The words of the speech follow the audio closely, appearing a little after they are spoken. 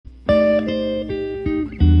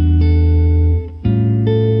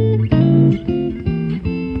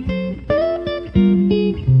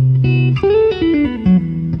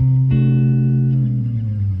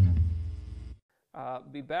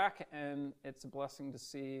back, and it's a blessing to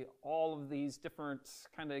see all of these different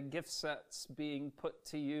kind of gift sets being put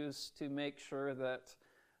to use to make sure that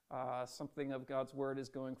something of God's Word is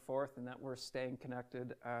going forth and that we're staying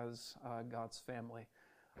connected as God's family.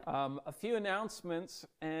 A few announcements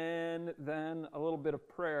and then a little bit of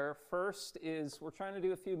prayer. First is we're trying to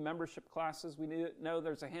do a few membership classes. We know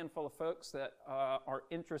there's a handful of folks that are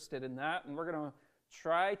interested in that, and we're going to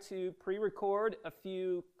try to pre-record a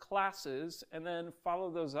few classes and then follow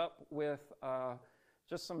those up with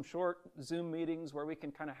just some short Zoom meetings where we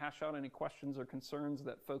can kind of hash out any questions or concerns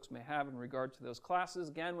that folks may have in regard to those classes.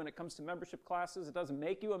 Again, when it comes to membership classes, it doesn't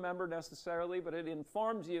make you a member necessarily, but it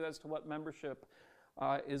informs you as to what membership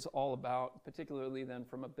is all about, particularly then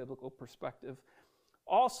from a biblical perspective.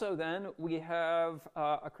 Also then, we have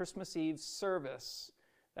a Christmas Eve service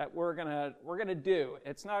that we're gonna do.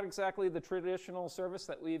 It's not exactly the traditional service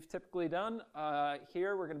that we've typically done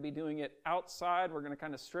here. We're gonna be doing it outside. We're gonna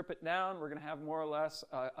kind of strip it down. We're gonna have more or less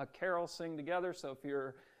a carol sing together. So if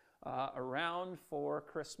you're around for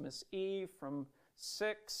Christmas Eve from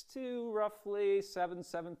 6 to roughly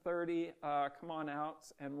 7:30, come on out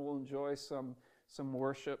and we'll enjoy some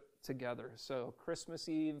worship together. So Christmas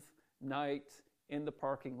Eve night in the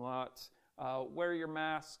parking lot. Wear your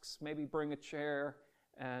masks, maybe bring a chair,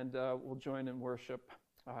 and we'll join in worship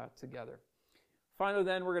together. Finally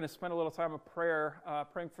then, we're going to spend a little time of prayer,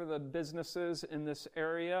 praying for the businesses in this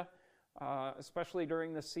area, especially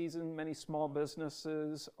during this season. Many small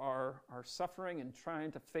businesses are suffering and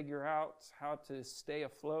trying to figure out how to stay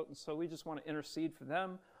afloat, and so we just want to intercede for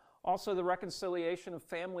them. Also, the reconciliation of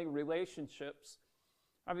family relationships.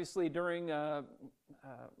 Obviously, during a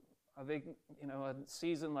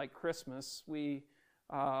season like Christmas, we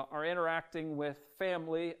are interacting with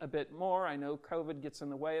family a bit more. I know COVID gets in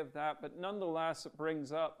the way of that, but nonetheless, it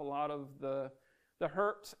brings up a lot of the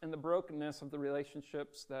hurt and the brokenness of the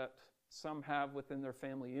relationships that some have within their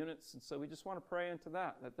family units. And so we just want to pray into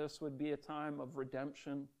that this would be a time of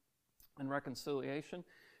redemption and reconciliation.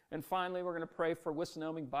 And finally, we're going to pray for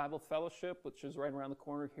Wissinoming Bible Fellowship, which is right around the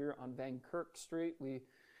corner here on Van Kirk Street. We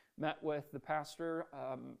met with the pastor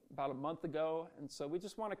about a month ago, and so we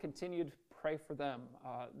just want to continue to pray for them.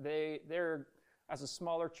 They're, as a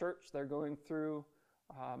smaller church, they're going through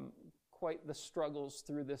quite the struggles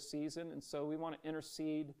through this season, and so we want to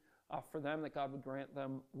intercede for them, that God would grant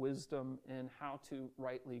them wisdom in how to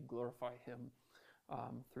rightly glorify Him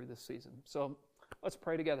through this season. So let's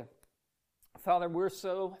pray together. Father, we're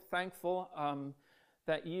so thankful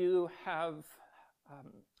that you have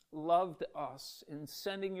loved us in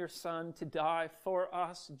sending your Son to die for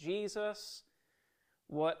us. Jesus,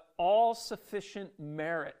 what all-sufficient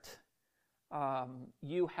merit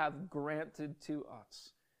you have granted to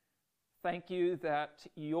us. Thank you that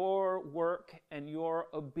your work and your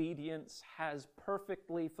obedience has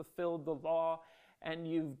perfectly fulfilled the law, and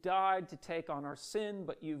you've died to take on our sin,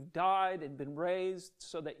 but you've died and been raised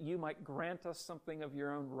so that you might grant us something of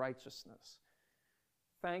your own righteousness.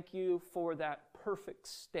 Thank you for that perfect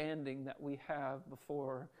standing that we have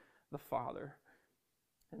before the Father.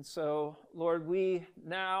 And so, Lord, we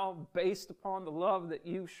now, based upon the love that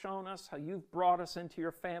you've shown us, how you've brought us into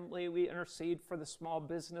your family, we intercede for the small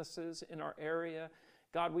businesses in our area.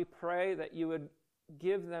 God, we pray that you would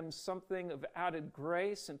give them something of added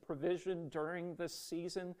grace and provision during this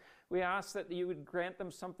season. We ask that you would grant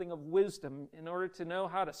them something of wisdom in order to know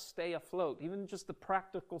how to stay afloat, even just the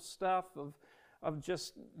practical stuff of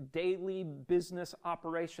just daily business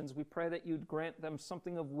operations. We pray that you'd grant them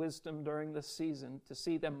something of wisdom during this season to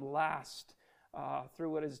see them last through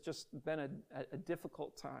what has just been a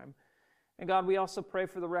difficult time. And God, we also pray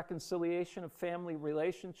for the reconciliation of family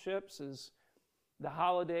relationships as the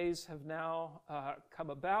holidays have now come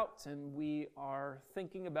about, and we are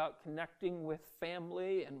thinking about connecting with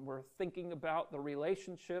family, and we're thinking about the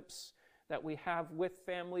relationships that we have with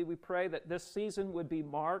family. We pray that this season would be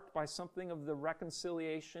marked by something of the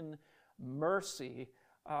reconciliation mercy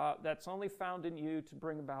that's only found in you to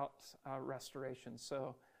bring about restoration.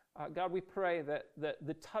 So, God, we pray that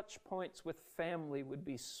the touch points with family would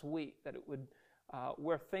be sweet, that it would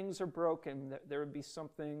where things are broken, that there would be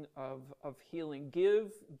something of healing.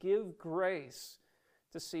 Give grace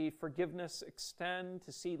to see forgiveness extend,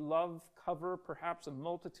 to see love cover perhaps a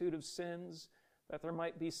multitude of sins, that there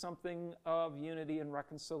might be something of unity and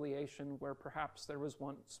reconciliation where perhaps there was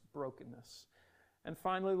once brokenness. And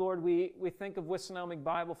finally, Lord, we think of Wissinoming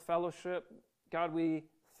Bible Fellowship. God, we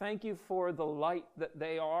thank you for the light that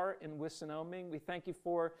they are in Wissinoming. We thank you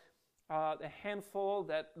for the handful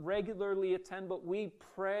that regularly attend, but we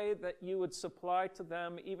pray that you would supply to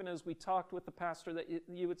them, even as we talked with the pastor, that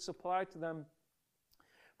you would supply to them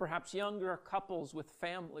perhaps younger couples with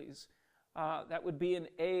families, that would be an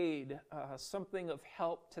aid, something of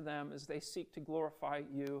help to them as they seek to glorify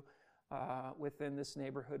you within this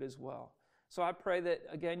neighborhood as well. So I pray that,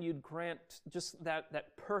 again, you'd grant just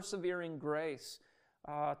that persevering grace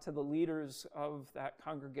to the leaders of that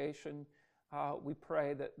congregation. We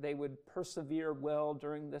pray that they would persevere well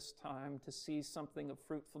during this time to see something of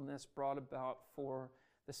fruitfulness brought about for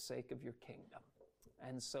the sake of your kingdom.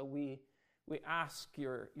 And so we ask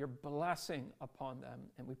your blessing upon them,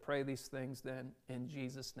 and we pray these things then in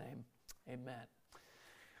Jesus' name. Amen.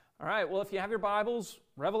 All right, well, if you have your Bibles,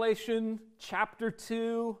 Revelation chapter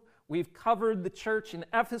 2, we've covered the church in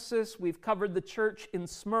Ephesus, we've covered the church in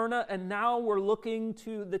Smyrna, and now we're looking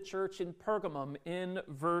to the church in Pergamum in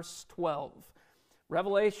verse 12.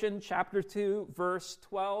 Revelation chapter 2, verse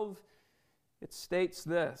 12, it states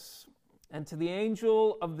this, "And to the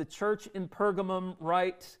angel of the church in Pergamum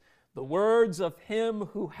write the words of him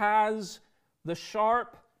who has the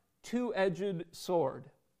sharp, two-edged sword.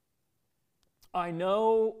 I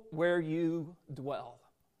know where you dwell,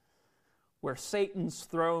 where Satan's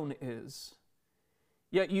throne is.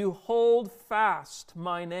 Yet you hold fast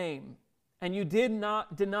my name, and you did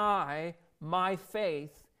not deny my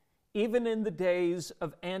faith, even in the days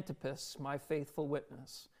of Antipas, my faithful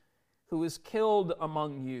witness, who was killed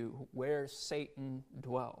among you, where Satan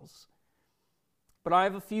dwells. But I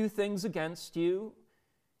have a few things against you.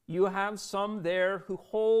 You have some there who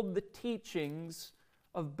hold the teachings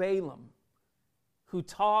of Balaam, who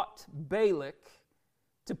taught Balak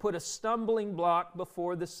to put a stumbling block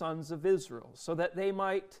before the sons of Israel, so that they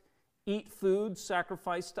might eat food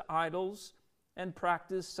sacrificed to idols and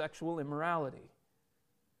practice sexual immorality.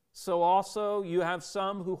 So also you have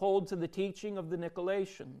some who hold to the teaching of the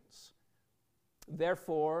Nicolaitans.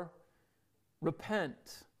 Therefore,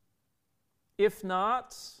 repent. If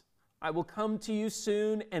not, I will come to you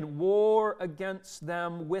soon and war against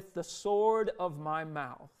them with the sword of my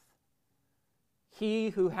mouth. He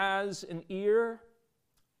who has an ear,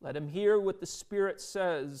 let him hear what the Spirit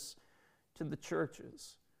says to the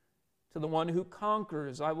churches. To the one who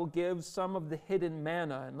conquers, I will give some of the hidden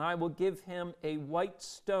manna, and I will give him a white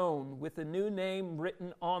stone with a new name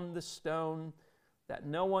written on the stone that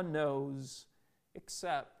no one knows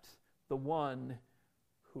except the one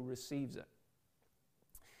who receives it."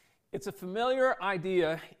 It's a familiar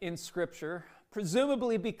idea in Scripture,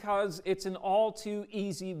 presumably because it's an all too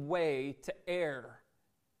easy way to err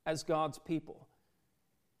as God's people.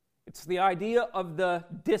 It's the idea of the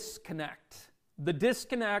disconnect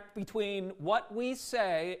between what we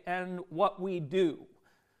say and what we do.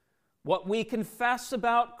 What we confess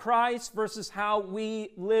about Christ versus how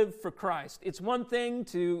we live for Christ. It's one thing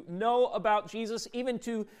to know about Jesus, even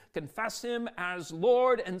to confess Him as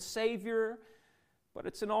Lord and Savior, but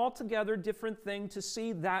it's an altogether different thing to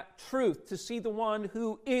see that truth, to see the one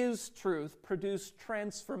who is truth produce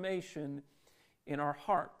transformation in our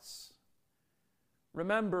hearts.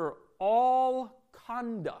 Remember, all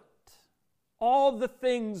conduct, all the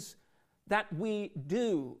things that we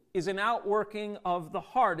do is an outworking of the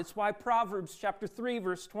heart. It's why Proverbs chapter 3,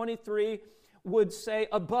 verse 23 would say,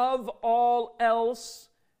 above all else,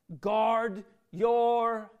 guard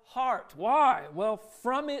your heart. Why? Well,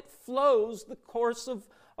 from it flows the course of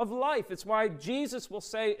life. It's why Jesus will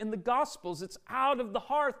say in the Gospels, it's out of the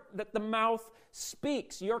heart that the mouth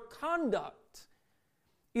speaks. Your conduct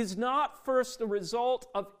is not first a result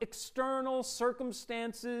of external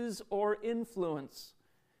circumstances or influence.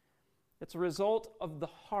 It's a result of the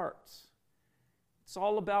heart. It's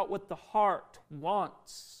all about what the heart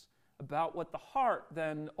wants, about what the heart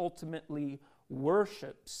then ultimately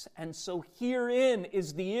worships. And so herein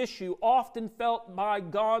is the issue often felt by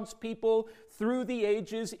God's people through the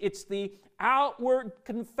ages. It's the outward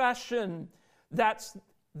confession that's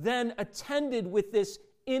then attended with this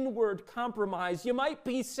inward compromise. You might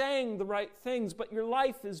be saying the right things, but your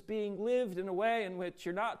life is being lived in a way in which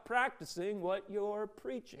you're not practicing what you're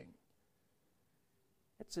preaching.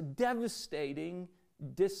 It's a devastating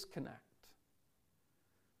disconnect.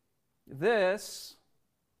 This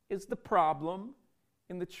is the problem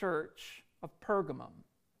in the church of Pergamum.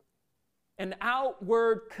 An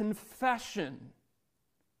outward confession,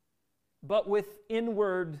 but with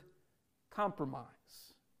inward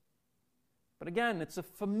compromise. But again, it's a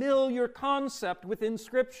familiar concept within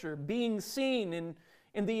Scripture, being seen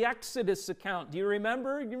in the Exodus account. Do you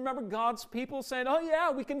remember? You remember God's people saying, oh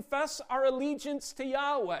yeah, we confess our allegiance to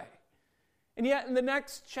Yahweh. And yet in the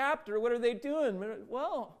next chapter, what are they doing?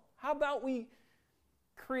 Well, how about we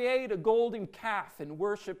create a golden calf and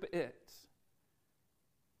worship it?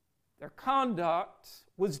 Their conduct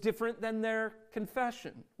was different than their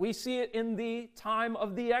confession. We see it in the time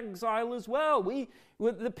of the exile as well.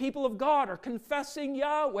 The people of God are confessing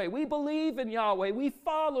Yahweh. We believe in Yahweh. We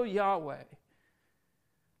follow Yahweh.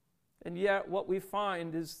 And yet what we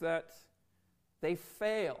find is that they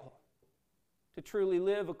fail to truly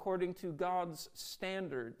live according to God's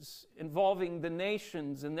standards, involving the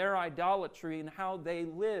nations and their idolatry and how they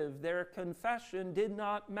live. Their confession did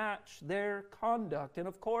not match their conduct. And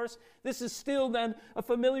of course, this is still then a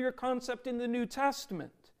familiar concept in the New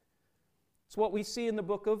Testament. It's what we see in the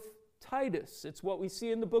book of Titus. It's what we see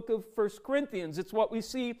in the book of 1 Corinthians. It's what we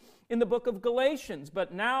see in the book of Galatians.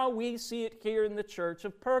 But now we see it here in the church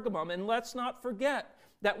of Pergamum. And let's not forget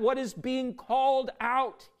that what is being called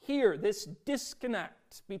out here, this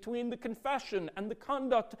disconnect between the confession and the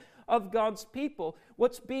conduct of God's people,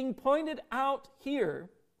 what's being pointed out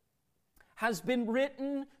here has been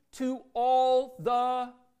written to all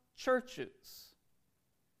the churches.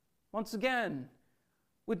 Once again,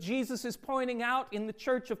 what Jesus is pointing out in the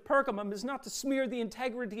church of Pergamum is not to smear the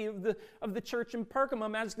integrity of the church in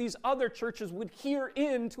Pergamum as these other churches would hear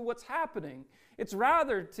into what's happening. It's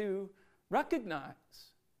rather to recognize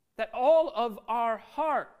that all of our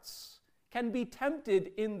hearts can be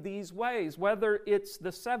tempted in these ways, whether it's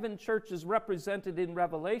the 7 churches represented in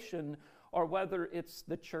Revelation or whether it's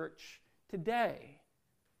the church today.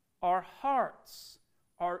 Our hearts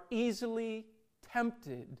are easily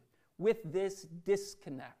tempted with this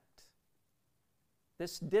disconnect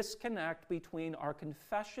between our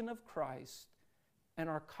confession of Christ and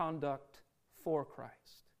our conduct for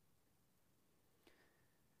Christ.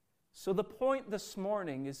 So the point this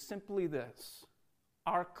morning is simply this: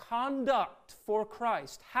 our conduct for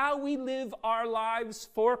Christ, how we live our lives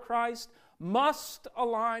for Christ, must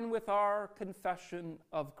align with our confession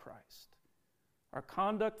of Christ. Our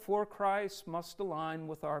conduct for Christ must align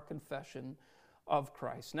with our confession of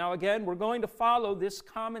Christ. Now again, we're going to follow this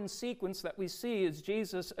common sequence that we see as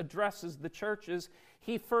Jesus addresses the churches.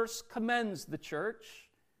 He first commends the church.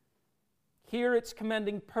 Here it's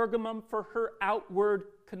commending Pergamum for her outward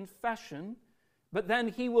confession, but then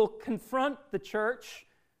he will confront the church,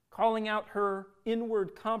 calling out her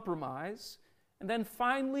inward compromise, and then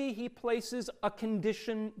finally he places a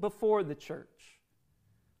condition before the church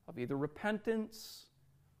of either repentance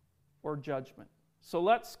or judgment. So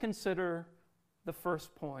let's consider the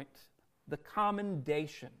first point, the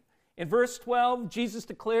commendation. In verse 12, Jesus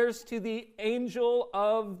declares to the angel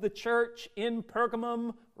of the church in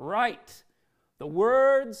Pergamum, "Write the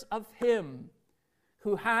words of him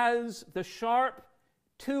who has the sharp,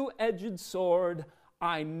 two-edged sword.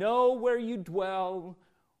 I know where you dwell,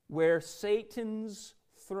 where Satan's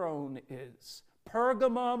throne is."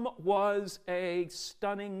 Pergamum was a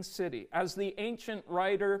stunning city. As the ancient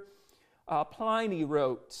writer Pliny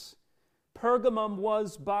wrote, Pergamum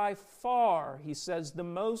was by far, he says, the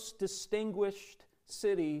most distinguished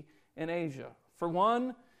city in Asia. For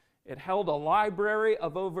one, it held a library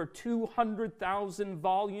of over 200,000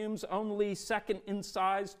 volumes, only second in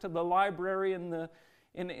size to the library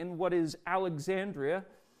in what is Alexandria.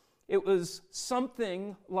 It was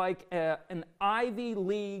something like an Ivy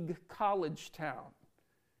League college town,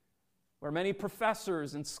 where many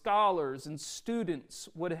professors and scholars and students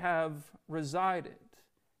would have resided.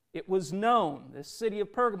 It was known, this city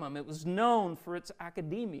of Pergamum, it was known for its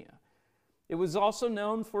academia. It was also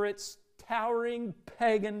known for its towering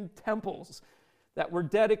pagan temples that were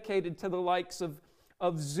dedicated to the likes of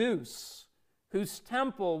Zeus, whose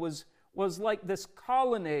temple was like this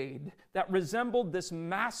colonnade that resembled this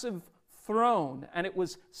massive throne, and it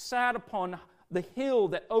was sat upon the hill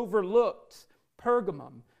that overlooked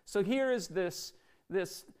Pergamum. So here is this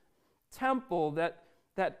temple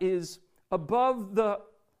that is above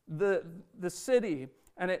the city,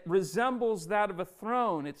 and it resembles that of a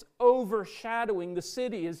throne. It's overshadowing the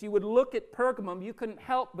city. As you would look at Pergamum, you couldn't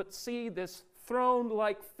help but see this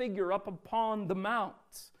throne-like figure up upon the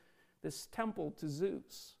mount, this temple to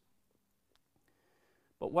Zeus.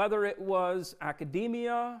 But whether it was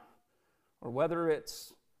academia or whether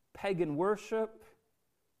it's pagan worship,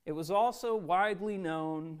 it was also widely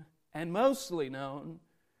known and mostly known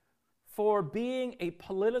for being a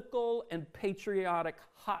political and patriotic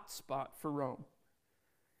hotspot for Rome.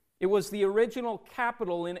 It was the original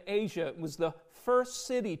capital in Asia. It was the first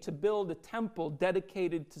city to build a temple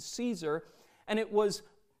dedicated to Caesar, and it was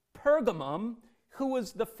Pergamum who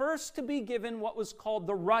was the first to be given what was called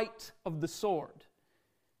the right of the sword.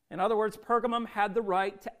 In other words, Pergamum had the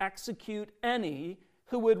right to execute any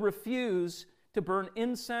who would refuse to burn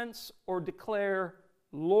incense or declare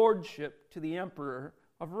lordship to the emperor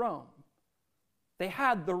of Rome. They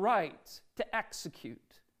had the right to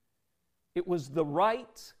execute. It was the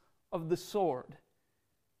right of the sword.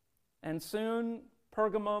 And soon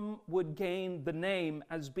Pergamum would gain the name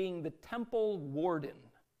as being the temple warden.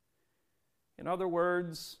 In other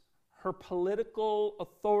words, her political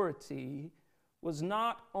authority was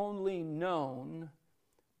not only known,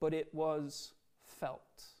 but it was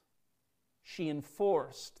felt. She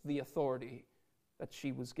enforced the authority that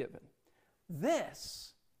she was given.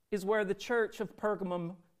 This is where the church of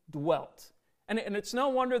Pergamum dwelt. And it's no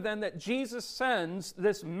wonder then that Jesus sends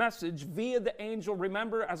this message via the angel,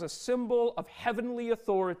 remember, as a symbol of heavenly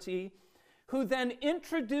authority, who then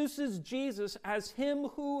introduces Jesus as him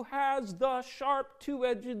who has the sharp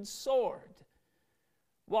two-edged sword.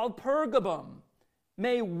 While Pergamum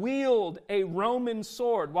may wield a Roman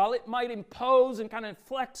sword, while it might impose and kind of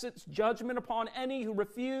flex its judgment upon any who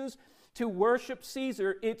refuse to worship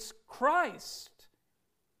Caesar, it's Christ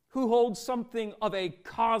who holds something of a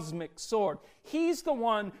cosmic sword. He's the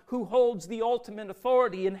one who holds the ultimate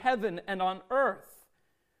authority in heaven and on earth.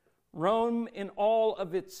 Rome, in all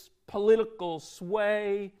of its political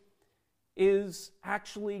sway, is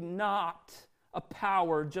actually not a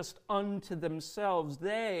power just unto themselves.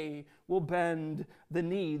 They will bend the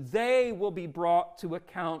knee. They will be brought to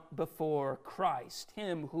account before Christ,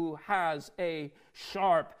 him who has a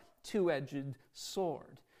sharp two-edged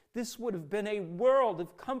sword. This would have been a world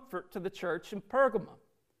of comfort to the church in Pergamum.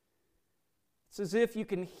 It's as if you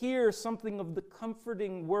can hear something of the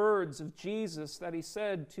comforting words of Jesus that he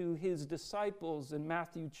said to his disciples in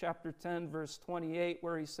Matthew chapter 10, verse 28,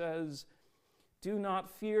 where he says, "Do not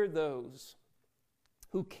fear those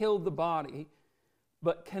who kill the body,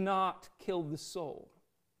 but cannot kill the soul.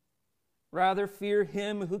 Rather fear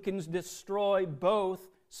him who can destroy both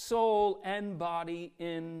soul and body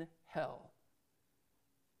in hell.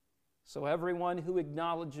 So everyone who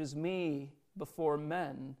acknowledges me before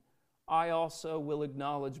men, I also will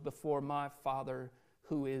acknowledge before my Father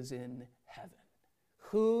who is in heaven."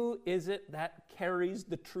 Who is it that carries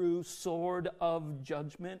the true sword of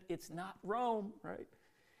judgment? It's not Rome, right?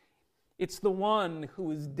 It's the one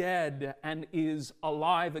who is dead and is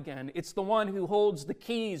alive again. It's the one who holds the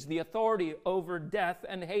keys, the authority over death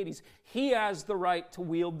and Hades. He has the right to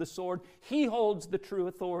wield the sword. He holds the true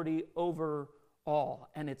authority over all.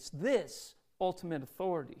 And it's this ultimate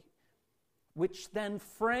authority which then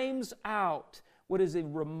frames out what is a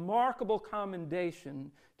remarkable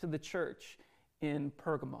commendation to the church in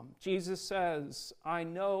Pergamum. Jesus says, "I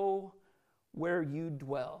know where you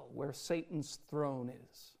dwell, where Satan's throne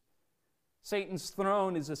is." Satan's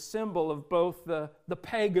throne is a symbol of both the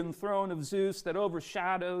pagan throne of Zeus that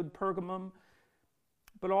overshadowed Pergamum,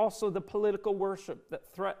 but also the political worship that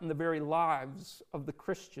threatened the very lives of the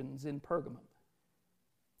Christians in Pergamum.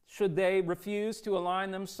 Should they refuse to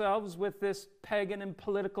align themselves with this pagan and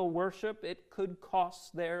political worship, it could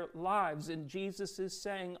cost their lives. And Jesus is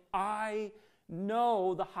saying, "I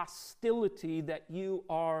know the hostility that you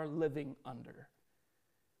are living under."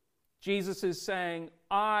 Jesus is saying,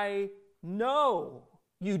 "I know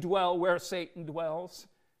you dwell where Satan dwells."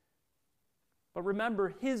 But remember,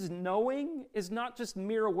 his knowing is not just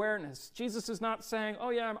mere awareness. Jesus is not saying, "Oh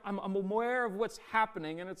yeah, I'm aware of what's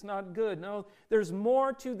happening and it's not good." No, there's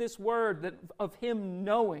more to this word of him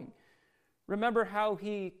knowing. Remember how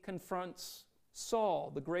he confronts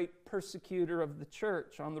Saul, the great persecutor of the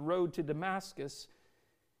church, on the road to Damascus.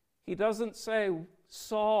 He doesn't say,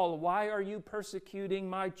 "Saul, why are you persecuting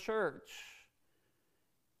my church?"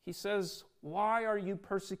 He says, "Why are you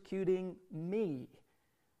persecuting me?"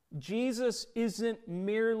 Jesus isn't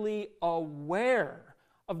merely aware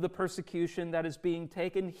of the persecution that is being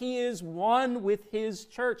taken. He is one with his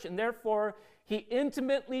church, and therefore he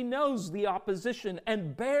intimately knows the opposition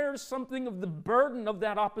and bears something of the burden of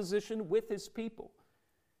that opposition with his people.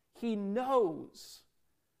 He knows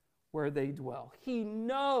where they dwell. He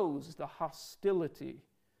knows the hostility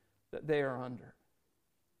that they are under.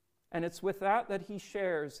 And it's with that he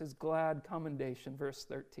shares his glad commendation, verse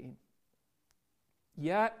 13.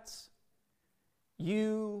 "Yet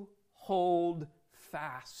you hold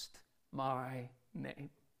fast my name,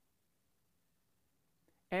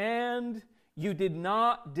 and you did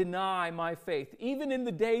not deny my faith, even in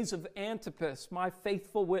the days of Antipas, my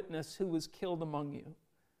faithful witness, who was killed among you."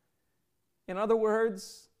 In other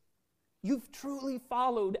words, you've truly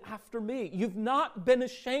followed after me. You've not been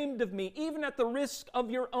ashamed of me, even at the risk of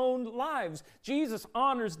your own lives. Jesus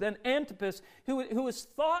honors then Antipas, who is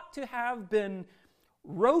thought to have been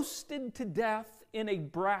roasted to death in a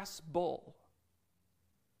brass bowl.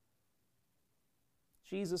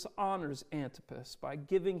 Jesus honors Antipas by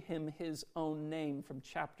giving him his own name from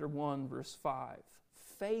chapter 1, verse 5.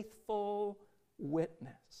 Faithful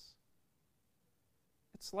witness.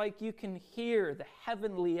 It's like you can hear the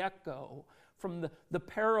heavenly echo from the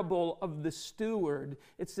parable of the steward.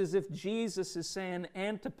 It's as if Jesus is saying,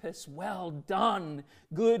 Antipas, well done,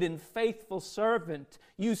 good and faithful servant.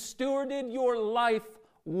 You stewarded your life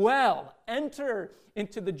well. Enter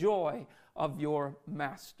into the joy of your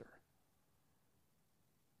master.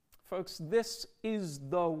 Folks, this is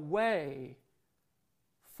the way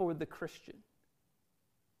for the Christian.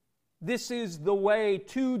 This is the way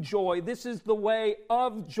to joy. This is the way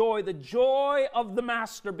of joy. The joy of the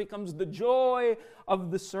master becomes the joy of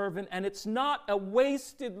the servant. And it's not a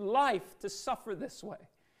wasted life to suffer this way.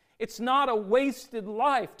 It's not a wasted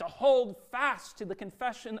life to hold fast to the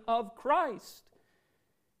confession of Christ.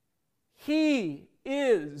 He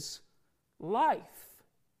is life.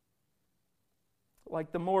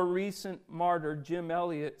 Like the more recent martyr Jim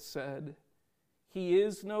Elliot said, he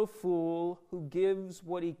is no fool who gives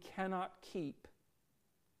what he cannot keep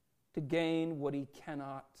to gain what he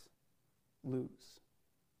cannot lose.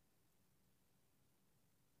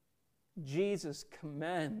 Jesus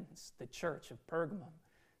commends the church of Pergamum,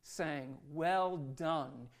 saying, well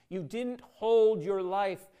done. You didn't hold your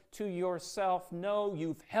life to yourself. No,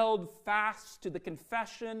 you've held fast to the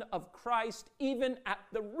confession of Christ, even at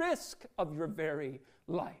the risk of your very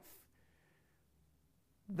life.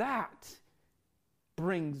 That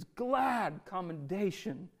brings glad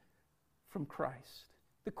commendation from Christ.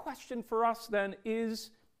 The question for us then is,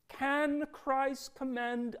 can Christ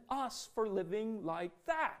commend us for living like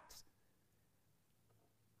that?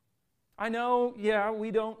 I know, we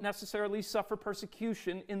don't necessarily suffer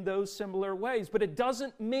persecution in those similar ways, but it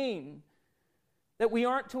doesn't mean that we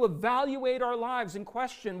aren't to evaluate our lives and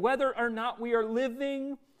question whether or not we are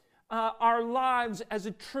living our lives as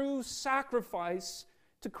a true sacrifice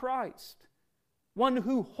to Christ. One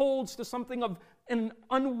who holds to something of an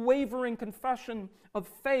unwavering confession of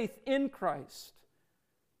faith in Christ.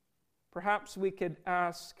 Perhaps we could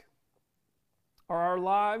ask, are our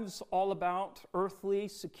lives all about earthly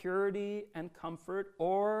security and comfort,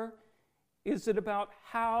 or is it about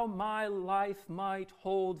how my life might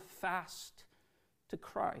hold fast to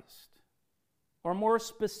Christ? Or more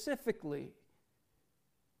specifically,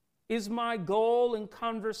 is my goal in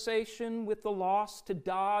conversation with the lost to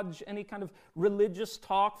dodge any kind of religious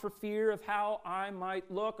talk for fear of how I might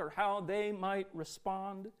look or how they might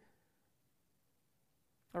respond?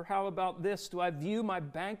 Or how about this? Do I view my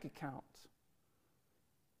bank account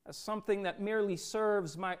as something that merely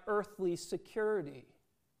serves my earthly security?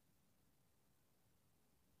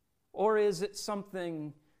 Or is it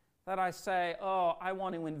something that I say, I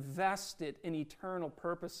want to invest it in eternal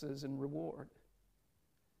purposes and reward?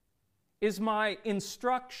 Is my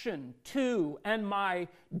instruction to and my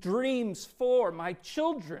dreams for my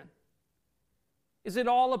children, is it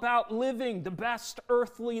all about living the best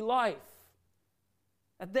earthly life?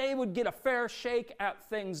 That they would get a fair shake at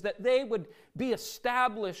things, that they would be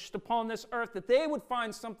established upon this earth, that they would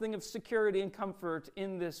find something of security and comfort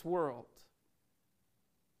in this world?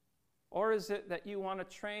 Or is it that you want to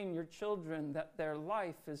train your children that their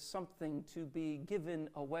life is something to be given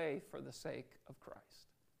away for the sake of Christ?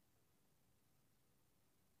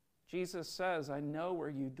 Jesus says, I know where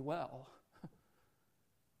you dwell.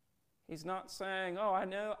 He's not saying,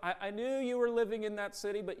 I knew you were living in that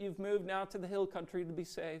city, but you've moved now to the hill country to be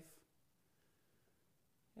safe.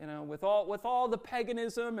 With all the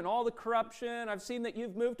paganism and all the corruption, I've seen that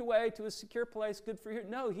you've moved away to a secure place, good for you.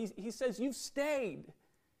 No, he says you've stayed.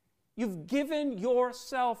 You've given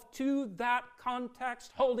yourself to that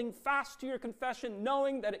context, holding fast to your confession,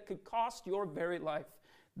 knowing that it could cost your very life.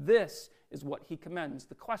 This is what he commends.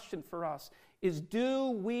 The question for us is,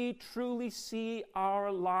 do we truly see our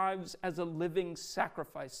lives as a living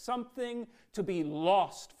sacrifice, something to be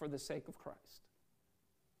lost for the sake of Christ?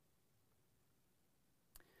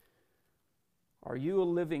 Are you a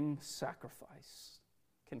living sacrifice?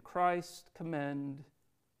 Can Christ commend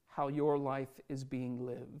how your life is being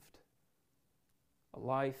lived? A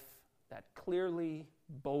life that clearly,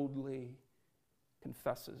 boldly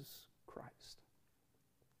confesses Christ.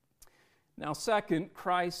 Now, second,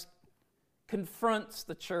 Christ confronts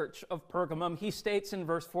the church of Pergamum. He states in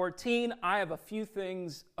verse 14, I have a few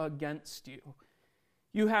things against you.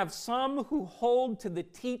 You have some who hold to the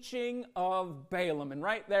teaching of Balaam. And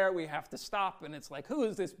right there we have to stop, and it's like, who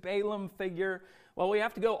is this Balaam figure? Well, we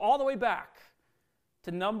have to go all the way back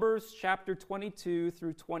to Numbers chapter 22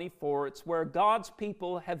 through 24. It's where God's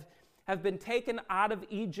people have been taken out of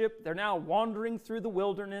Egypt. They're now wandering through the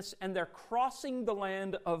wilderness, and they're crossing the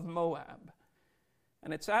land of Moab.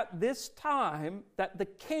 And it's at this time that the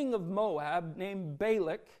king of Moab, named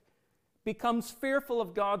Balak, becomes fearful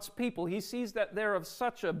of God's people. He sees that they're of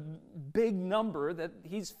such a big number that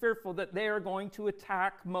he's fearful that they are going to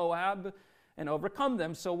attack Moab and overcome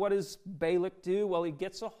them. So what does Balak do? Well, he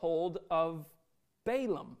gets a hold of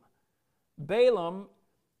Balaam. Balaam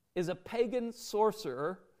is a pagan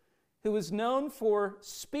sorcerer who is known for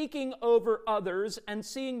speaking over others and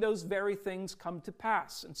seeing those very things come to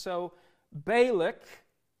pass. And so Balak,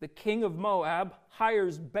 the king of Moab,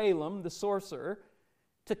 hires Balaam, the sorcerer,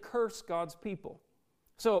 to curse God's people.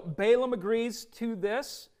 So Balaam agrees to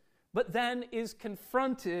this, but then is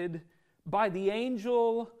confronted by the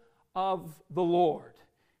angel of the Lord,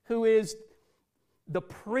 who is the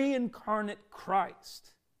pre-incarnate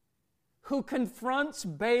Christ, who confronts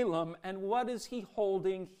Balaam, and what is he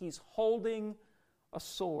holding? He's holding a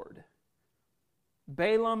sword.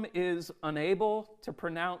 Balaam is unable to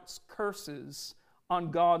pronounce curses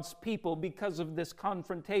on God's people because of this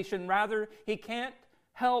confrontation. Rather, he can't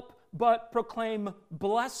help but proclaim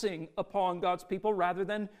blessing upon God's people rather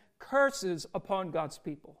than curses upon God's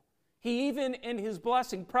people. He even in his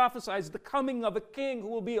blessing prophesies the coming of a king who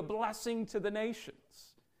will be a blessing to the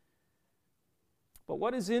nations. But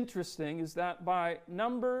what is interesting is that by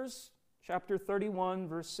Numbers chapter 31,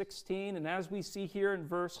 verse 16, and as we see here in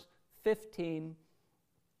verse 15,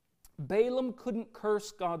 Balaam couldn't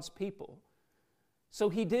curse God's people. So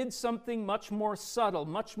he did something much more subtle,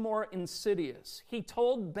 much more insidious. He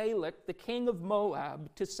told Balak, the king of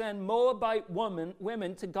Moab, to send Moabite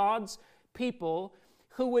women to God's people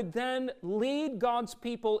who would then lead God's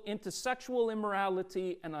people into sexual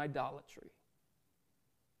immorality and idolatry.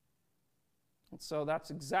 And so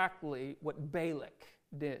that's exactly what Balak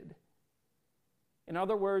did. In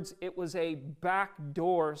other words, it was a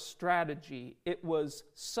backdoor strategy. It was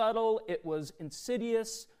subtle, it was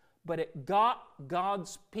insidious, but it got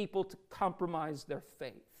God's people to compromise their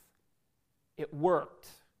faith. It worked.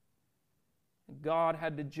 God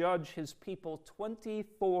had to judge his people.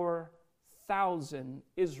 24,000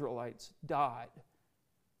 Israelites died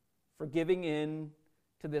for giving in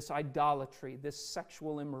to this idolatry, this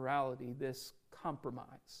sexual immorality, this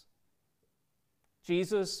compromise.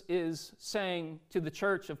 Jesus is saying to the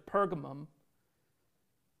church of Pergamum,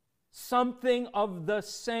 something of the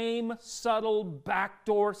same subtle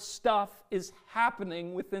backdoor stuff is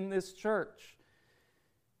happening within this church.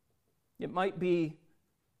 It might be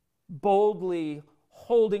boldly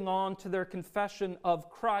holding on to their confession of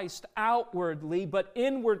Christ outwardly, but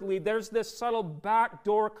inwardly there's this subtle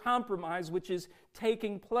backdoor compromise which is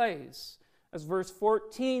taking place. As verse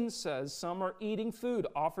 14 says, some are eating food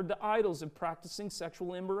offered to idols and practicing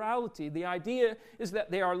sexual immorality. The idea is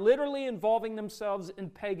that they are literally involving themselves in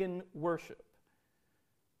pagan worship.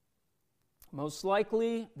 Most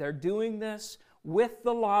likely, they're doing this with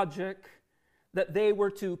the logic that they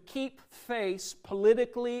were to keep pace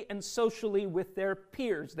politically and socially with their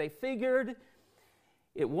peers. They figured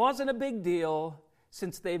it wasn't a big deal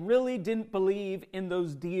since they really didn't believe in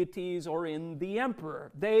those deities or in the emperor.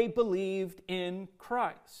 They believed in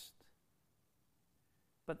Christ.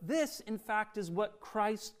 But this, in fact, is what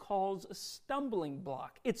Christ calls a stumbling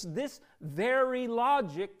block. It's this very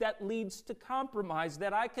logic that leads to compromise,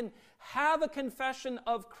 that I can have a confession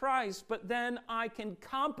of Christ, but then I can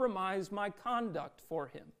compromise my conduct for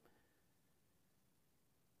him.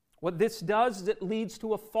 What this does is it leads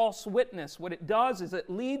to a false witness. What it does is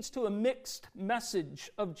it leads to a mixed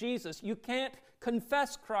message of Jesus. You can't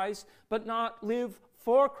confess Christ but not live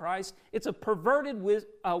for Christ. It's a perverted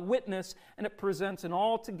witness, and it presents an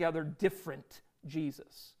altogether different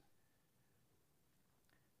Jesus.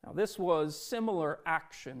 Now, this was similar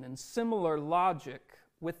action and similar logic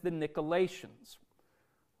with the Nicolaitans,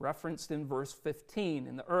 referenced in verse 15.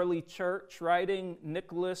 In the early church writing,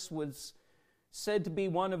 Nicholas was said to be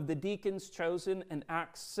one of the deacons chosen in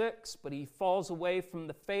Acts 6, but he falls away from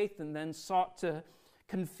the faith and then sought to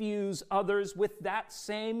confuse others with that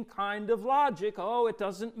same kind of logic. Oh, it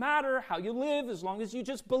doesn't matter how you live as long as you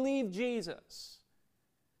just believe Jesus.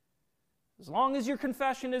 As long as your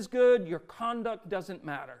confession is good, your conduct doesn't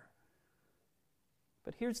matter.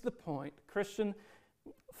 But here's the point, Christian.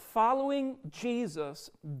 Following Jesus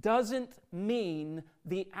doesn't mean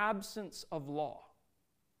the absence of law.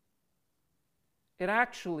 It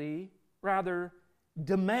actually, rather,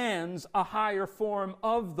 demands a higher form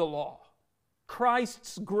of the law.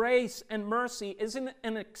 Christ's grace and mercy isn't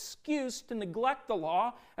an excuse to neglect the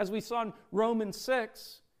law, as we saw in Romans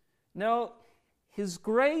 6. No, his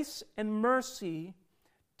grace and mercy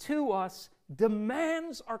to us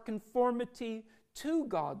demands our conformity to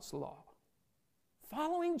God's law.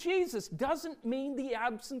 Following Jesus doesn't mean the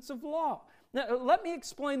absence of law. Now, let me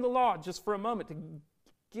explain the law just for a moment to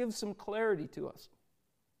give some clarity to us.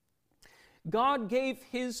 God gave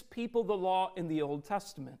his people the law in the Old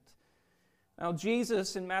Testament. Now,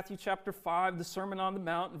 Jesus in Matthew chapter 5, the Sermon on the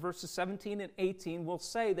Mount, in verses 17 and 18, will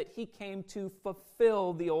say that he came to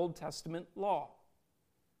fulfill the Old Testament law,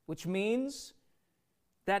 which means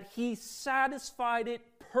that he satisfied it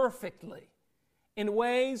perfectly in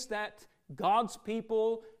ways that God's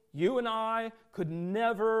people, you and I, could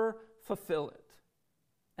never fulfill it.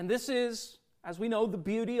 And this is, as we know, the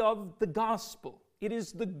beauty of the gospel. It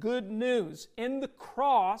is the good news. In the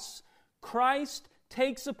cross, Christ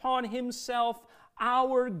takes upon himself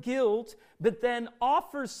our guilt, but then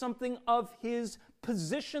offers something of his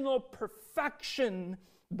positional perfection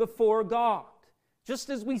before God. Just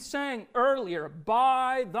as we sang earlier,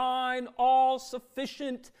 by thine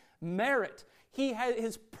all-sufficient merit.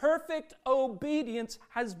 His perfect obedience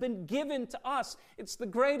has been given to us. It's the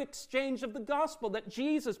great exchange of the gospel that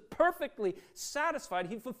Jesus perfectly satisfied.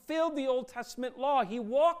 He fulfilled the Old Testament law. He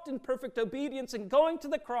walked in perfect obedience, and going to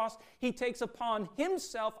the cross, he takes upon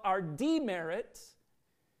himself our demerit,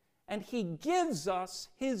 and he gives us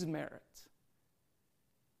his merit.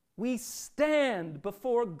 We stand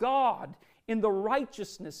before God in the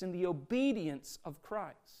righteousness and the obedience of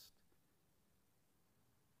Christ.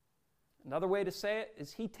 Another way to say it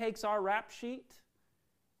is he takes our rap sheet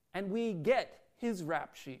and we get his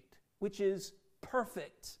rap sheet, which is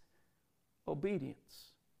perfect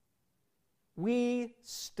obedience. We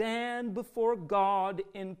stand before God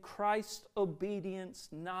in Christ's obedience,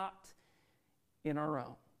 not in our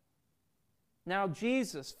own. Now,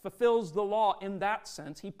 Jesus fulfills the law in that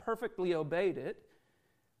sense. He perfectly obeyed it.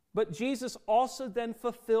 But Jesus also then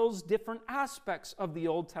fulfills different aspects of the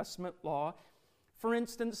Old Testament law. For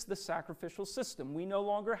instance, the sacrificial system. We no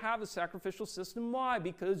longer have a sacrificial system. Why?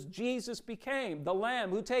 Because Jesus became the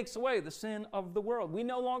Lamb who takes away the sin of the world. We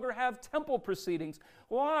no longer have temple proceedings.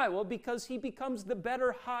 Why? Well, because he becomes the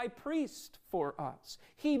better high priest for us.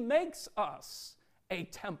 He makes us a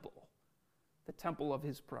temple, the temple of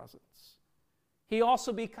his presence. He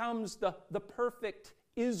also becomes the perfect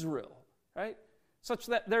Israel, right? Such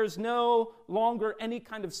that there's no longer any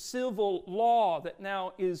kind of civil law that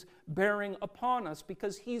now is bearing upon us,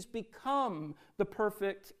 because he's become the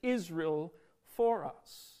perfect Israel for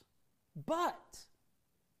us. But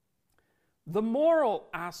the moral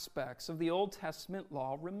aspects of the Old Testament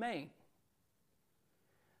law remain.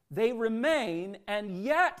 They remain, and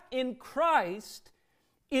yet in Christ,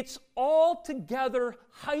 it's altogether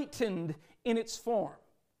heightened in its form.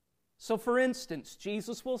 So, for instance,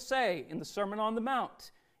 Jesus will say in the Sermon on the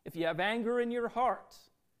Mount, if you have anger in your heart,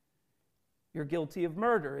 you're guilty of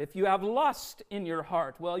murder. If you have lust in your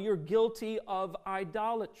heart, well, you're guilty of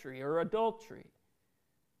idolatry or adultery.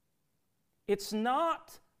 It's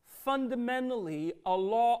not fundamentally a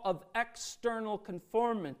law of external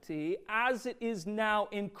conformity, as it is now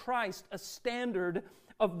in Christ, a standard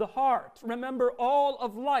of the heart. Remember, all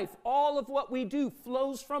of life, all of what we do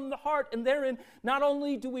flows from the heart, and therein not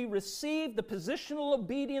only do we receive the positional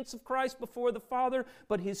obedience of Christ before the Father,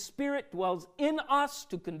 but his Spirit dwells in us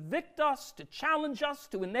to convict us, to challenge us,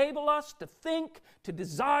 to enable us to think, to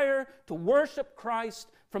desire, to worship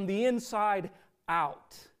Christ from the inside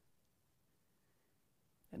out.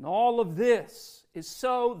 And all of this is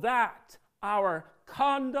so that our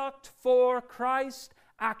conduct for Christ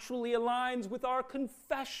actually aligns with our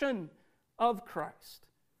confession of Christ.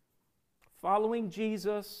 Following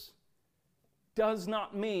Jesus does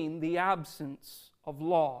not mean the absence of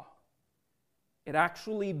law. It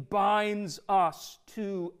actually binds us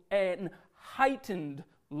to an heightened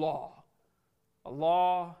law, a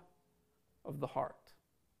law of the heart.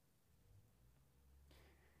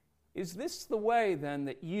 Is this the way, then,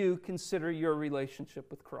 that you consider your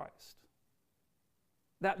relationship with Christ?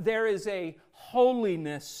 That there is a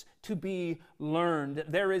holiness to be learned,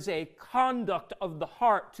 that there is a conduct of the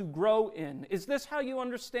heart to grow in? Is this how you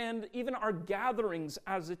understand even our gatherings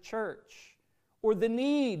as a church, or the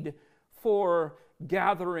need for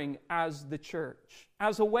gathering as the church,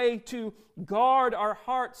 as a way to guard our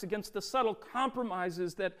hearts against the subtle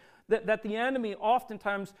compromises that the enemy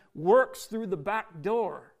oftentimes works through the back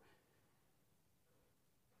door?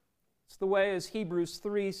 It's the way, as Hebrews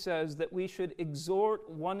 3 says, that we should exhort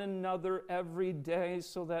one another every day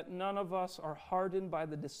so that none of us are hardened by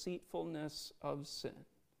the deceitfulness of sin.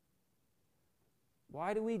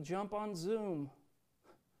 Why do we jump on Zoom?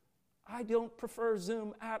 I don't prefer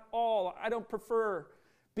Zoom at all. I don't prefer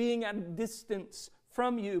being at a distance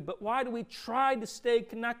from you. But why do we try to stay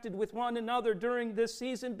connected with one another during this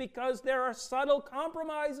season? Because there are subtle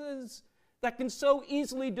compromises that can so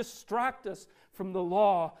easily distract us from the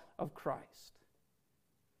law of Christ.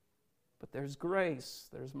 But there's grace,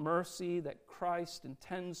 there's mercy that Christ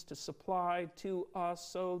intends to supply to us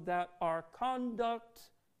so that our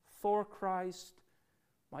conduct for Christ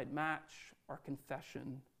might match our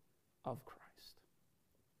confession of Christ.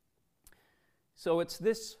 So it's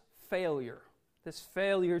this failure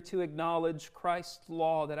to acknowledge Christ's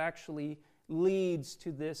law that actually leads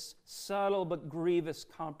to this subtle but grievous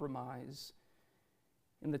compromise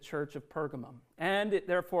in the church of Pergamum. And it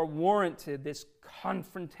therefore warranted this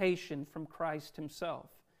confrontation from Christ himself.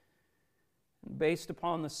 And based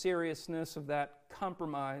upon the seriousness of that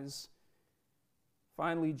compromise,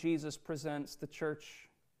 finally Jesus presents the church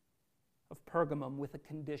of Pergamum with a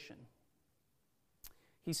condition.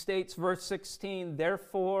 He states, verse 16,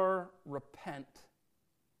 "Therefore repent.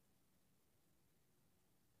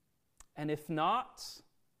 And if not,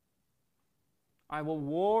 I will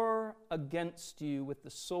war against you with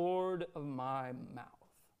the sword of my mouth."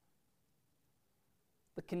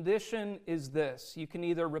 The condition is this: you can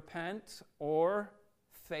either repent or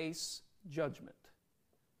face judgment.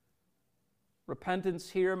 Repentance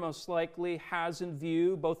here most likely has in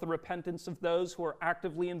view both the repentance of those who are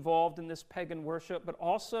actively involved in this pagan worship, but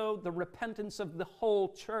also the repentance of the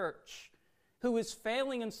whole church, who is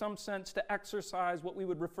failing in some sense to exercise what we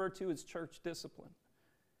would refer to as church discipline.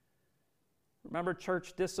 Remember,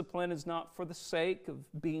 church discipline is not for the sake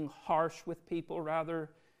of being harsh with people.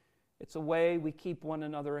 Rather, it's a way we keep one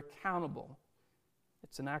another accountable.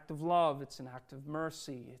 It's an act of love. It's an act of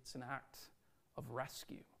mercy. It's an act of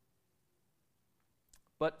rescue.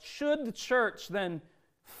 But should the church then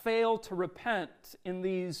fail to repent in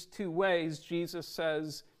these two ways, Jesus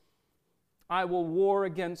says, "I will war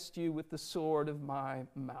against you with the sword of my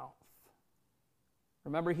mouth."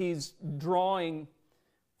 Remember, he's drawing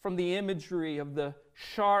from the imagery of the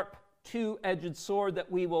sharp, two-edged sword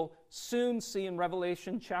that we will soon see in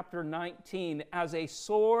Revelation chapter 19 as a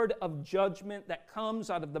sword of judgment that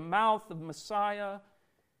comes out of the mouth of Messiah.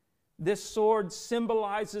 This sword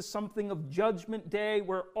symbolizes something of Judgment Day,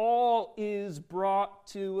 where all is brought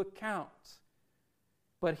to account.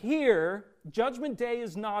 But here, Judgment Day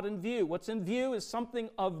is not in view. What's in view is something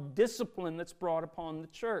of discipline that's brought upon the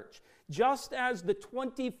church. Just as the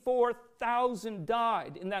 24,000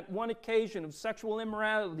 died in that one occasion of sexual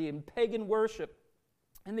immorality and pagan worship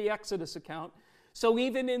in the Exodus account, so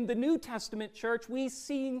even in the New Testament church, we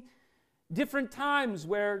see different times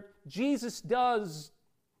where Jesus does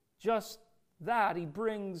just that. He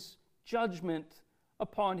brings judgment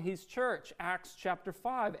upon his church. Acts chapter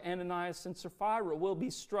 5, Ananias and Sapphira will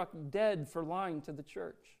be struck dead for lying to the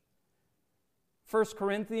church. 1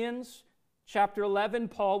 Corinthians chapter 11,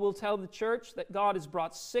 Paul will tell the church that God has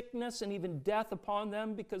brought sickness and even death upon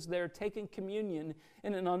them because they're taking communion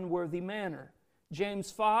in an unworthy manner.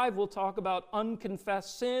 James 5 will talk about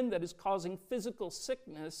unconfessed sin that is causing physical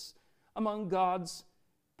sickness among God's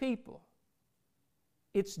people.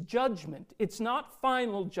 It's judgment. It's not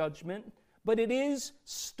final judgment, but it is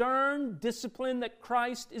stern discipline that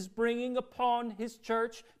Christ is bringing upon his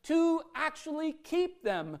church to actually keep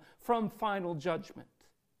them from final judgment.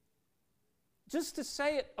 Just to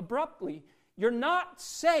say it abruptly, you're not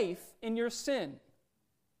safe in your sin.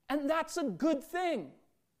 And that's a good thing.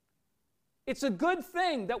 It's a good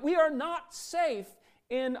thing that we are not safe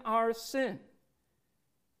in our sin.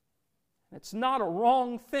 It's not a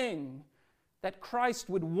wrong thing that Christ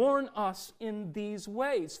would warn us in these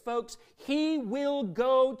ways. Folks, he will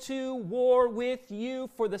go to war with you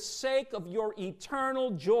for the sake of your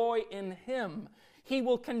eternal joy in him. He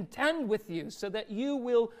will contend with you so that you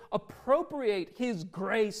will appropriate his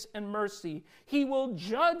grace and mercy. He will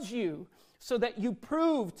judge you so that you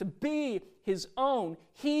prove to be his own.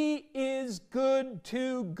 He is good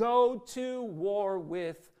to go to war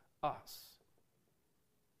with us.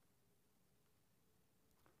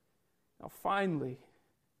 Now, finally,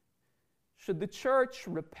 should the church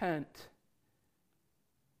repent,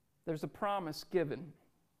 there's a promise given.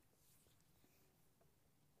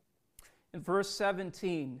 In verse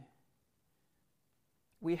 17,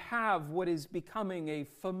 we have what is becoming a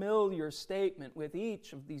familiar statement with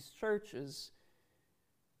each of these churches.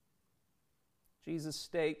 Jesus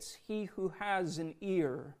states, "He who has an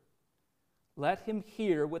ear, let him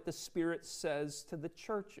hear what the Spirit says to the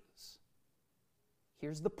churches."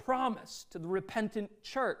 Here's the promise to the repentant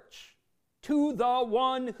church. "To the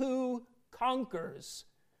one who conquers,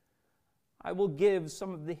 I will give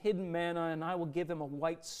some of the hidden manna, and I will give him a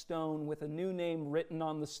white stone with a new name written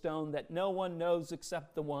on the stone that no one knows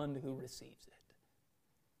except the one who receives it."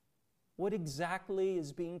 What exactly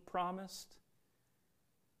is being promised?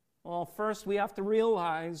 Well, first we have to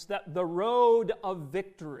realize that the road of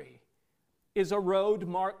victory is a road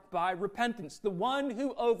marked by repentance. The one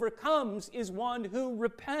who overcomes is one who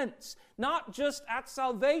repents, not just at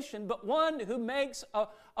salvation, but one who makes a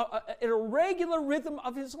regular rhythm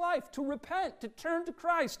of his life to repent, to turn to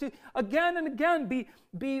Christ, to again and again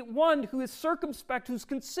be one who is circumspect, who's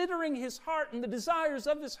considering his heart and the desires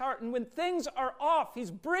of his heart. And when things are off,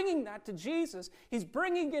 he's bringing that to Jesus. He's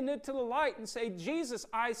bringing it to the light and say, Jesus,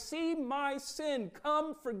 I see my sin.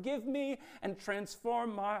 Come, forgive me, and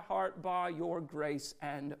transform my heart by your grace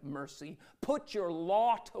and mercy. Put your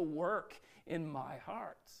law to work in my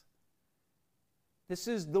heart. This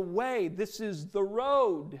is the way, this is the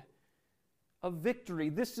road of victory.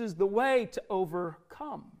 This is the way to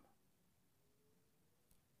overcome.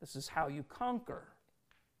 This is how you conquer.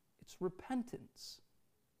 It's repentance.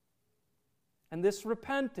 And this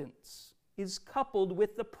repentance is coupled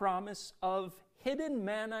with the promise of hidden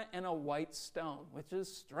manna and a white stone, which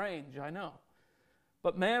is strange, I know.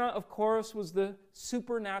 But manna, of course, was the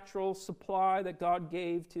supernatural supply that God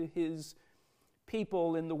gave to his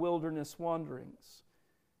people in the wilderness wanderings.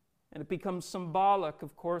 And it becomes symbolic,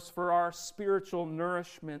 of course, for our spiritual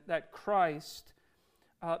nourishment that Christ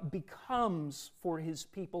becomes for his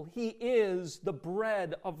people. He is the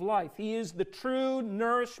bread of life. He is the true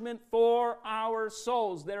nourishment for our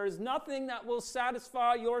souls. There is nothing that will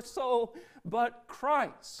satisfy your soul but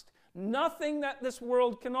Christ. Nothing that this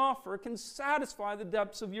world can offer can satisfy the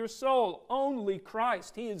depths of your soul. Only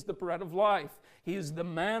Christ. He is the bread of life. He is the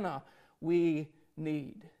manna we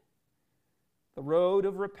need. The road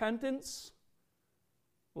of repentance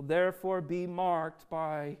will therefore be marked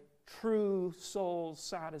by true soul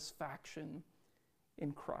satisfaction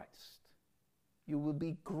in Christ. You will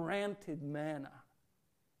be granted manna.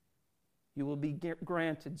 You will be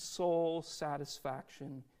granted soul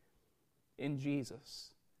satisfaction in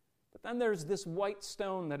Jesus. But then there's this white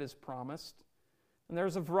stone that is promised. And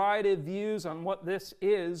there's a variety of views on what this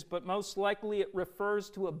is, but most likely it refers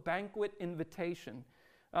to a banquet invitation.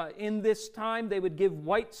 In this time, they would give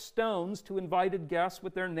white stones to invited guests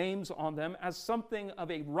with their names on them as something of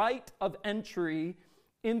a rite of entry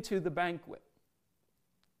into the banquet.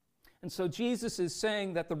 And so Jesus is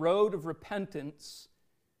saying that the road of repentance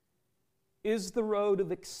is the road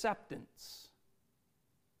of acceptance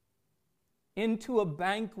into a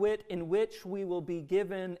banquet in which we will be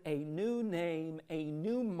given a new name, a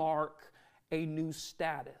new mark, a new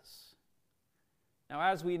status. Now,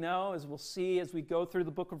 as we know, as we'll see as we go through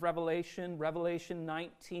the book of Revelation, Revelation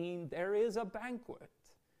 19, there is a banquet,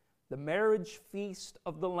 the marriage feast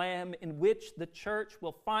of the Lamb, in which the church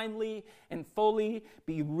will finally and fully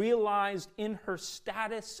be realized in her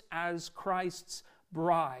status as Christ's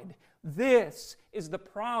bride. This is the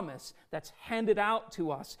promise that's handed out to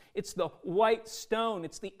us. It's the white stone.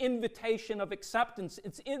 It's the invitation of acceptance.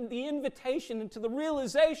 It's in the invitation into the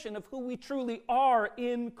realization of who we truly are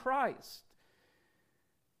in Christ.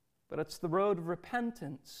 But it's the road of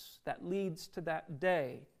repentance that leads to that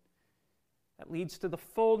day, that leads to the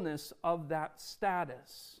fullness of that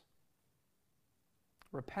status.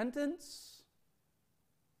 Repentance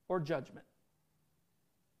or judgment.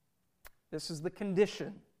 This is the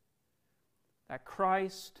condition that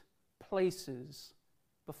Christ places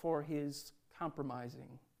before his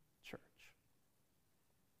compromising church.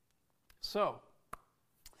 So,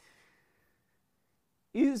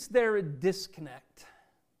 is there a disconnect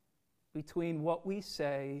between what we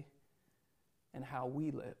say and how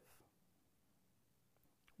we live?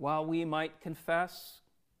 While we might confess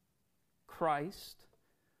Christ,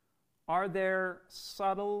 are there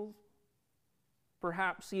subtle,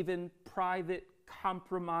 perhaps even private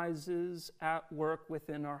compromises at work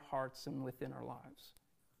within our hearts and within our lives?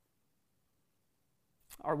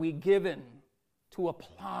 Are we given to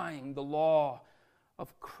applying the law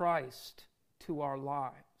of Christ to our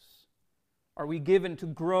lives? Are we given to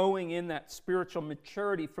growing in that spiritual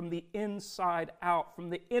maturity from the inside out, from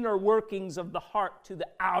the inner workings of the heart to the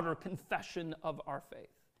outer confession of our faith?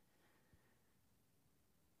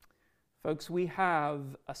 Folks, we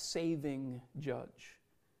have a saving judge,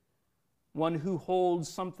 one who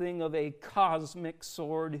holds something of a cosmic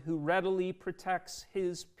sword, who readily protects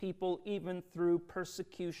his people even through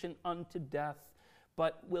persecution unto death,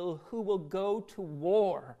 but who will go to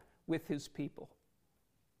war with his people,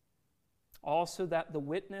 also that the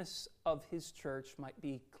witness of his church might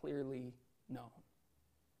be clearly known,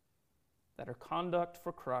 that her conduct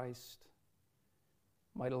for Christ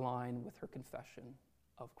might align with her confession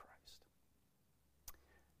of Christ.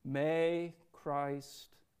 May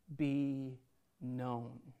Christ be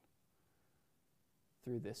known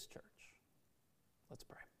through this church. Let's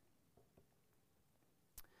pray.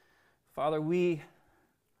 Father, we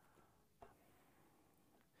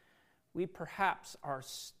we perhaps are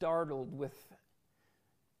startled with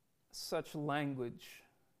such language.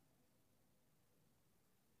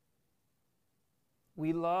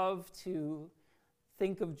 We love to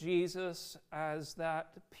think of Jesus as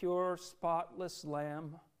that pure, spotless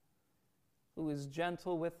lamb who is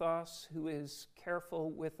gentle with us, who is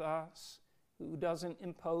careful with us, who doesn't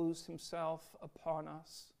impose himself upon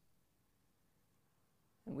us.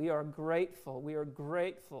 And we are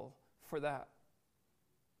grateful for that.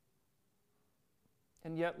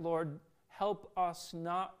 And yet, Lord, help us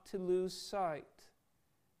not to lose sight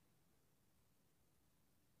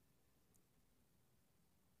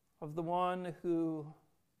of the one who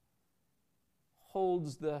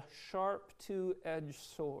holds the sharp two-edged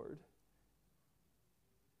sword,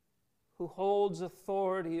 who holds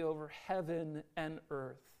authority over heaven and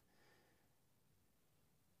earth,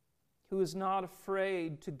 who is not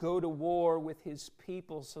afraid to go to war with his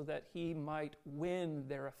people so that he might win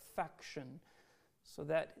their affection, so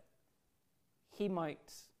that he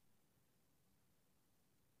might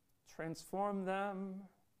transform them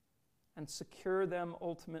and secure them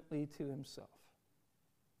ultimately to himself.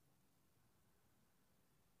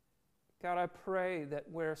 God, I pray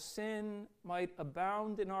that where sin might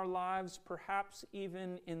abound in our lives, perhaps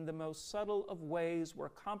even in the most subtle of ways, where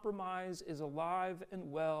compromise is alive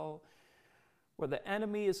and well, where the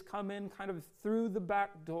enemy has come in kind of through the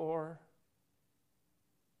back door,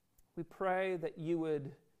 we pray that you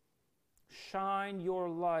would shine your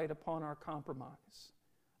light upon our compromise.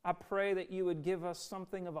 I pray that you would give us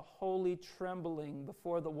something of a holy trembling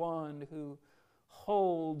before the one who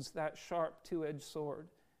holds that sharp two-edged sword.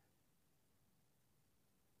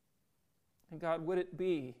 And God, would it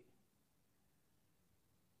be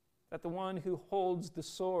that the one who holds the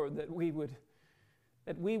sword, that we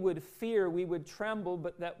would fear, we would tremble,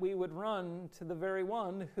 but that we would run to the very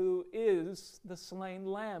one who is the slain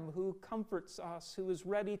lamb, who comforts us, who is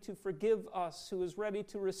ready to forgive us, who is ready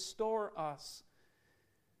to restore us,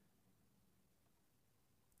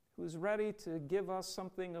 who is ready to give us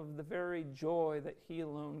something of the very joy that he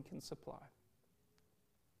alone can supply.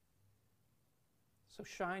 So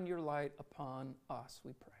shine your light upon us,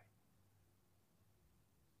 we pray.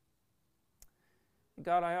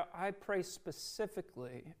 God, I pray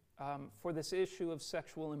specifically for this issue of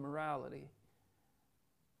sexual immorality.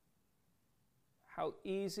 How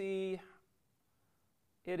easy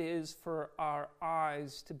it is for our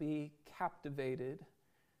eyes to be captivated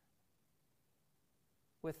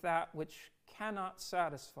with that which cannot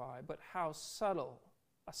satisfy, but how subtle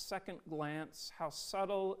a second glance, how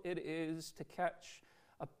subtle it is to catch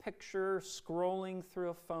a picture scrolling through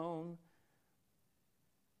a phone,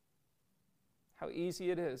 how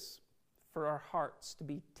easy it is for our hearts to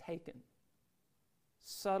be taken.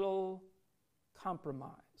 Subtle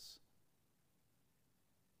compromise,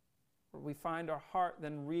 where we find our heart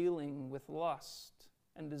then reeling with lust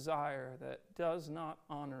and desire that does not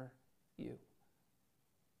honor you.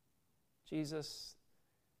 Jesus,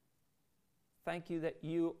 thank you that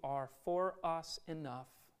you are for us enough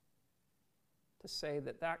to say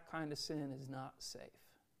that that kind of sin is not safe.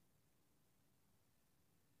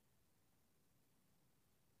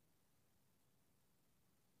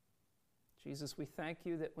 Jesus, we thank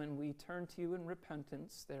you that when we turn to you in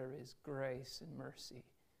repentance, there is grace and mercy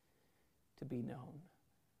to be known.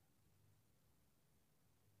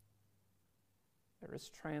 There is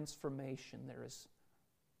transformation. There is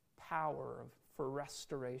power for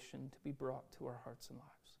restoration to be brought to our hearts and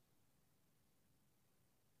lives.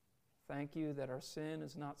 Thank you that our sin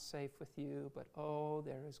is not safe with you, but oh,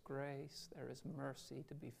 there is grace, there is mercy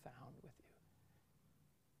to be found with you.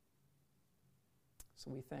 So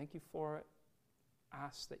we thank you for it.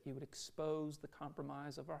 Ask that you would expose the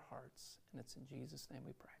compromise of our hearts, and it's in Jesus' name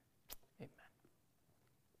we pray. Amen.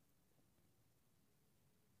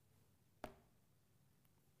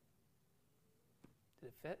 Did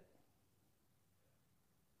it fit?